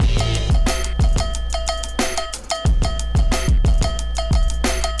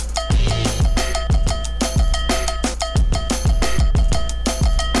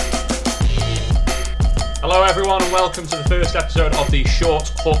welcome to the first episode of the Short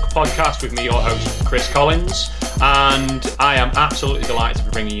Hook podcast with me, your host, Chris Collins. And I am absolutely delighted to be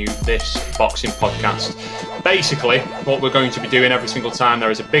bringing you this boxing podcast. Basically, what we're going to be doing every single time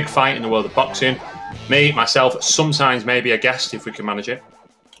there is a big fight in the world of boxing, me, myself, sometimes maybe a guest if we can manage it,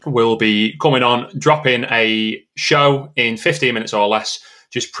 will be coming on, dropping a show in 15 minutes or less,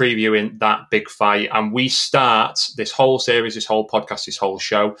 just previewing that big fight. And we start this whole series, this whole podcast, this whole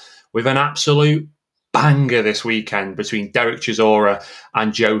show with an absolute banger this weekend between Derek Chisora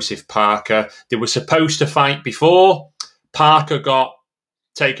and Joseph Parker. They were supposed to fight before. Parker got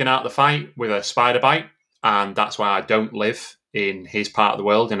taken out of the fight with a spider bite, and that's why I don't live in his part of the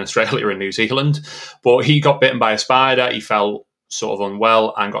world, in Australia and New Zealand. But he got bitten by a spider. He felt sort of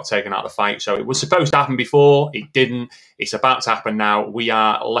unwell and got taken out of the fight. So it was supposed to happen before. It didn't. It's about to happen now. We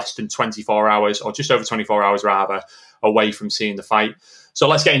are less than 24 hours, or just over 24 hours rather, away from seeing the fight. So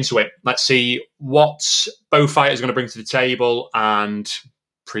let's get into it. Let's see what both fighters are going to bring to the table and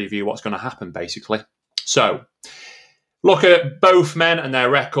preview what's going to happen, basically. So look at both men and their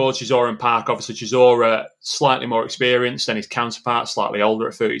records, Chisora and Parker. Obviously, Chisora slightly more experienced than his counterpart, slightly older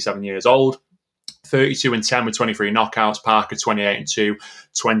at 37 years old. 32-10 with 23 knockouts. Parker 28-2,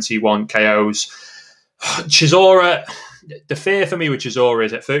 21 KOs. Chisora, the fear for me with Chisora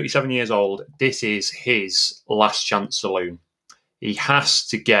is at 37 years old, this is his last chance saloon. He has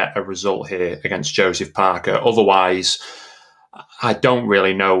to get a result here against Joseph Parker. Otherwise, I don't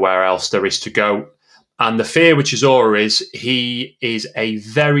really know where else there is to go. And the fear with Chisora is he is a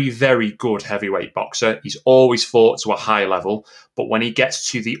very, very good heavyweight boxer. He's always fought to a high level. But when he gets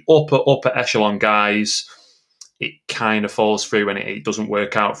to the upper echelon guys, it kind of falls through and it doesn't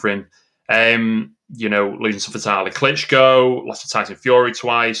work out for him. Losing to Vitaly Klitschko, lost to Tyson Fury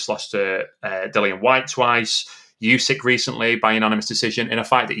twice, lost to Dillian Whyte twice. Usyk recently by unanimous decision in a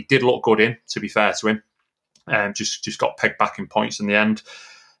fight that he did look good in, to be fair to him. Just got pegged back in points in the end.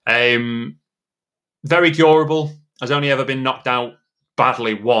 Very durable. Has only ever been knocked out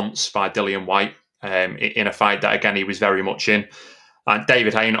badly once by Dillian Whyte in a fight that, again, he was very much in.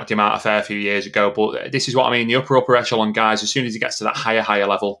 David Haye knocked him out a fair few years ago. But this is what I mean. The upper echelon guys, as soon as he gets to that higher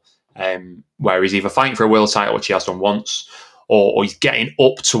level, where he's either fighting for a world title, which he has done once, or he's getting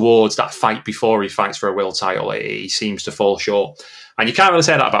up towards that fight before he fights for a world title, he seems to fall short. And you can't really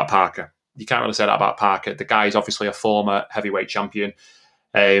say that about Parker. The guy is obviously a former heavyweight champion.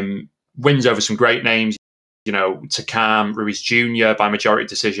 Wins over some great names, Takam Ruiz Jr. by majority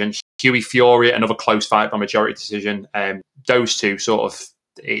decision, Hughie Fury, another close fight by majority decision. Those two sort of,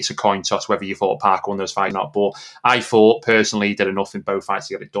 it's a coin toss whether you thought Parker won those fights or not. But I thought personally he did enough in both fights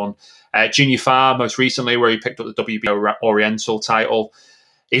to get it done. Junior Farr, most recently, where he picked up the WBO Oriental title.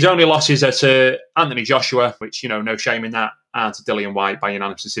 His only losses are to Anthony Joshua, which, no shame in that, and to Dillian Whyte by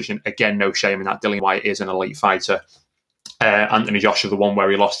unanimous decision. Again, no shame in that. Dillian Whyte is an elite fighter. Anthony Joshua, the one where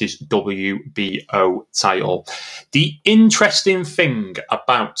he lost his WBO title. The interesting thing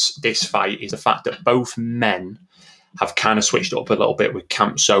about this fight is the fact that both men have kind of switched up a little bit with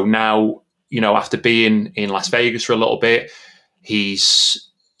camp. So now, after being in Las Vegas for a little bit,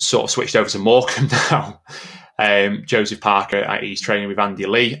 he's sort of switched over to Morecambe now. Joseph Parker, he's training with Andy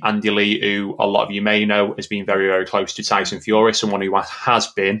Lee. Andy Lee, who a lot of you may know, has been very, very close to Tyson Fury, someone who has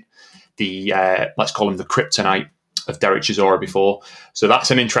been the, let's call him the kryptonite of Derek Chisora before. So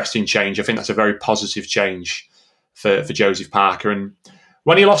that's an interesting change. I think that's a very positive change for Joseph Parker. And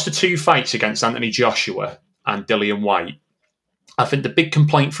when he lost the two fights against Anthony Joshua and Dillian Whyte, I think the big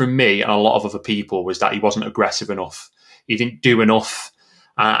complaint from me and a lot of other people was that he wasn't aggressive enough. He didn't do enough.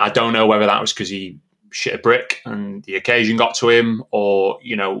 I don't know whether that was because he shit a brick and the occasion got to him, or,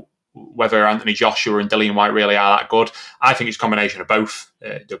 whether Anthony Joshua and Dillian Whyte really are that good. I think it's a combination of both.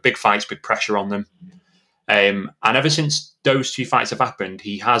 They're big fights, big pressure on them. And ever since those two fights have happened,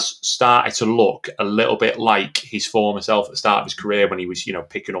 he has started to look a little bit like his former self at the start of his career when he was,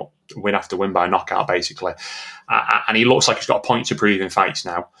 picking up win after win by knockout, basically. And he looks like he's got a point to prove in fights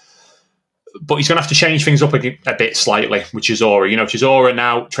now. But he's going to have to change things up a bit slightly with Chisora. Chisora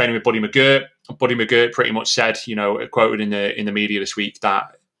now training with Buddy McGirt. Buddy McGirt pretty much said, quoted in the media this week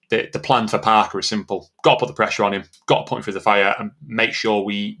that the plan for Parker is simple. Got to put the pressure on him, got to put him through the fire and make sure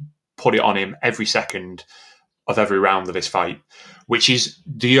we put it on him every second of every round of this fight, which is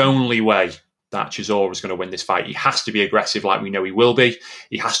the only way that Chisora is going to win this fight. He has to be aggressive like we know he will be.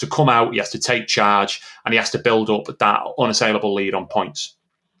 He has to come out, he has to take charge, and he has to build up that unassailable lead on points.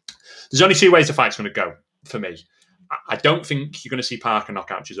 There's only two ways the fight's going to go for me. I don't think you're going to see Parker knock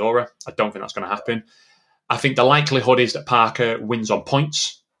out Chisora. I don't think that's going to happen. I think the likelihood is that Parker wins on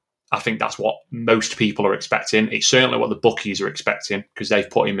points. I think that's what most people are expecting. It's certainly what the bookies are expecting because they've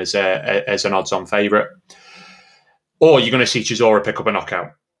put him as an odds-on favourite. or you're going to see Chisora pick up a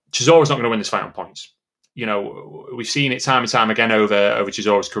knockout. Chisora's not going to win this fight on points. You know, we've seen it time and time again over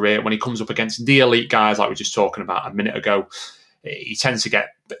Chisora's career. When he comes up against the elite guys like we were just talking about a minute ago, he tends to get,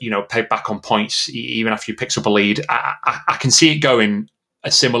 paid back on points even after he picks up a lead. I can see it going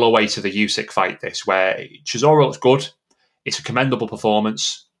a similar way to the Usyk fight, this, where Chisora looks good. It's a commendable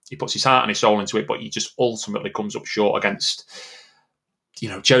performance. He puts his heart and his soul into it, but he just ultimately comes up short against,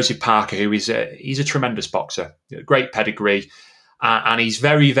 Joseph Parker, who is he's a tremendous boxer, great pedigree, and he's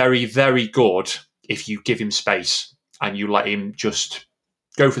very, very, very good if you give him space and you let him just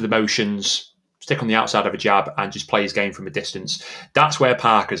go through the motions, stick on the outside of a jab, and just play his game from a distance. That's where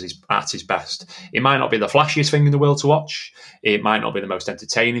Parker's is at his best. It might not be the flashiest thing in the world to watch. It might not be the most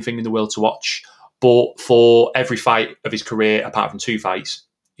entertaining thing in the world to watch. But for every fight of his career, apart from 2 fights,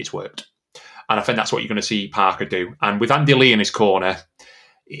 it's worked. And I think that's what you're going to see Parker do. And with Andy Lee in his corner,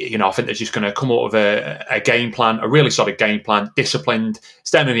 I think they're just going to come out of a game plan, a really solid game plan, disciplined,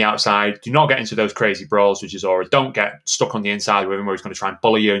 stand on the outside, do not get into those crazy brawls with Chisora, don't get stuck on the inside with him where he's going to try and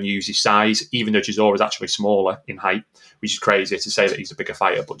bully you and use his size, even though Chisora is actually smaller in height, which is crazy to say that he's a bigger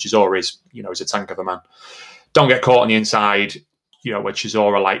fighter, but Chisora is, he's a tank of a man. Don't get caught on the inside, where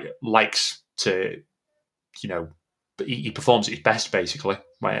Chisora likes to, he performs at his best, basically,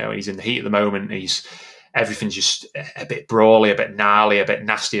 where he's in the heat of the moment, everything's just a bit brawly, a bit gnarly, a bit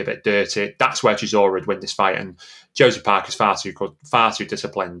nasty, a bit dirty. That's where Chisora would win this fight. And Joseph Parker's far too good, far too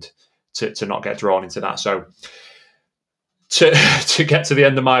disciplined to not get drawn into that. So to get to the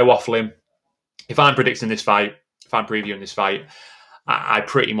end of my waffling, if I'm predicting this fight, if I'm previewing this fight, I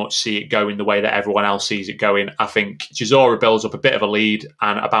pretty much see it going the way that everyone else sees it going. I think Chisora builds up a bit of a lead,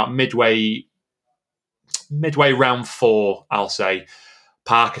 and about midway round 4, I'll say,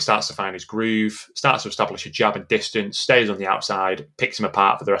 Parker starts to find his groove, starts to establish a jab and distance, stays on the outside, picks him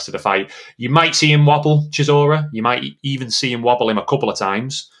apart for the rest of the fight. You might see him wobble Chisora. You might even see him wobble him a couple of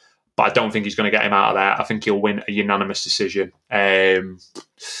times, but I don't think he's going to get him out of there. I think he'll win a unanimous decision. Can't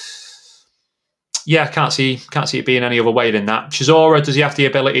see it being any other way than that. Chisora, does he have the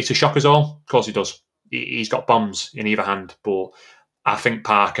ability to shock us all? Of course he does. He's got bombs in either hand, but I think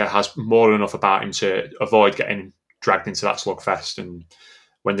Parker has more than enough about him to avoid getting dragged into that slugfest and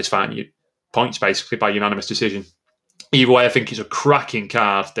win this fight points, basically, by unanimous decision. Either way, I think it's a cracking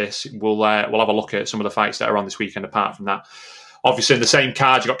card, this. We'll have a look at some of the fights that are on this weekend apart from that. Obviously, in the same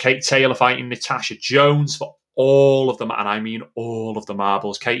card, you've got Katie Taylor fighting Natasha Jones for all of them, and I mean all of the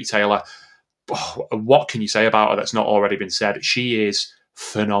marbles. Katie Taylor, what can you say about her that's not already been said? She is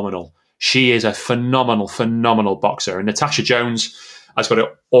phenomenal. She is a phenomenal, phenomenal boxer. And Natasha Jones has got it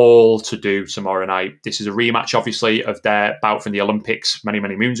all to do tomorrow night. This is a rematch, obviously, of their bout from the Olympics many,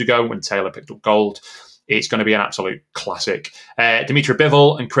 many moons ago when Taylor picked up gold. It's going to be an absolute classic. Dimitri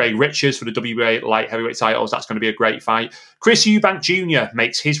Bivol and Craig Richards for the WBA light heavyweight titles. That's going to be a great fight. Chris Eubank Jr.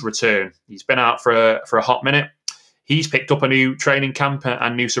 makes his return. He's been out for a hot minute. He's picked up a new training camp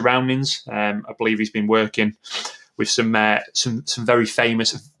and new surroundings. I believe he's been working with some very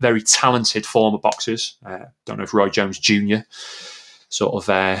famous, very talented former boxers. Don't know if Roy Jones Jr. sort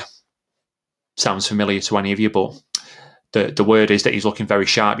of sounds familiar to any of you, but the word is that he's looking very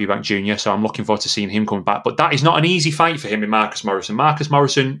sharp, Eubank Jr., so I'm looking forward to seeing him coming back. But that is not an easy fight for him in Marcus Morrison. Marcus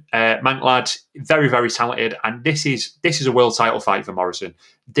Morrison, Mank lad, very, very talented, and this is a world title fight for Morrison.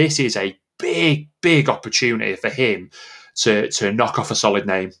 This is a big, big opportunity for him to knock off a solid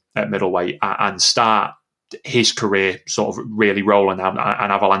name at middleweight and start his career sort of really rolling and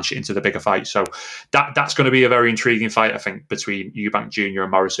avalanche into the bigger fight. So that's going to be a very intriguing fight, I think, between Eubank Jr.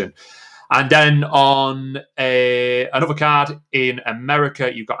 and Morrison. And then on another card in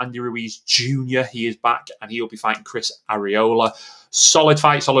America, you've got Andy Ruiz Jr. He is back and he'll be fighting Chris Arreola. Solid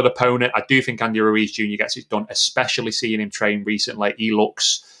fight, solid opponent. I do think Andy Ruiz Jr. gets it done, especially seeing him train recently. He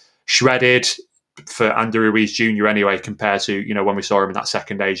looks shredded for Andy Ruiz Jr. anyway, compared to, when we saw him in that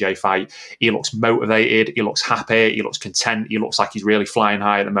second AJ fight. He looks motivated, he looks happy, he looks content, he looks like he's really flying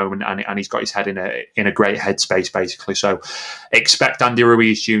high at the moment, and he's got his head in a great headspace, basically. So expect Andy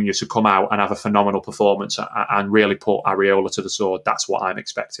Ruiz Jr. to come out and have a phenomenal performance and really put Arreola to the sword. That's what I'm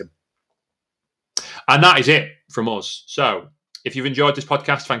expecting. And that is it from us. So if you've enjoyed this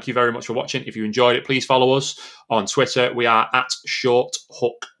podcast, thank you very much for watching. If you enjoyed it, please follow us on Twitter. We are at Short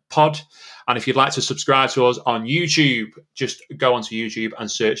Hook Pod. And if you'd like to subscribe to us on YouTube, just go onto YouTube and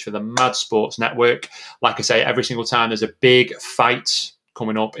search for the Mad Sports Network. Like I say, every single time there's a big fight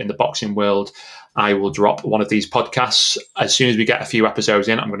coming up in the boxing world, I will drop one of these podcasts. As soon as we get a few episodes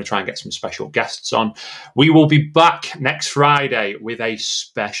in, I'm going to try and get some special guests on. We will be back next Friday with a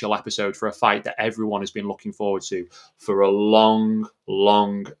special episode for a fight that everyone has been looking forward to for a long,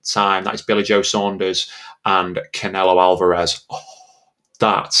 long time. That is Billy Joe Saunders and Canelo Alvarez. Oh,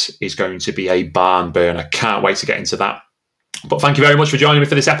 that is going to be a barn burner. Can't wait to get into that. But thank you very much for joining me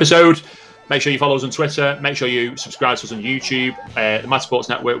for this episode. Make sure you follow us on Twitter. Make sure you subscribe to us on YouTube. The Mad Sports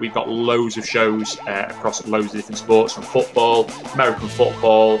Network, we've got loads of shows across loads of different sports, from football, American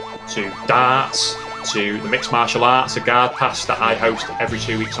football, to darts, to the mixed martial arts, a guard pass that I host every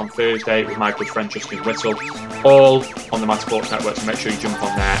 2 weeks on Thursday with my good friend Justin Whittle, all on the Mad Sports Network. So make sure you jump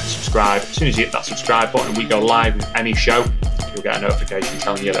on there, subscribe. As soon as you hit that subscribe button and we go live with any show, you'll get a notification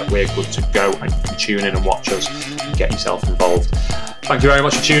telling you that we're good to go, and you can tune in and watch us and get yourself involved. Thank you very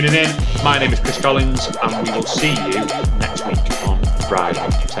much for tuning in. My name is Chris Collins, and we will see you next week on Friday.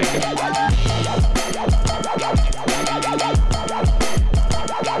 Take care.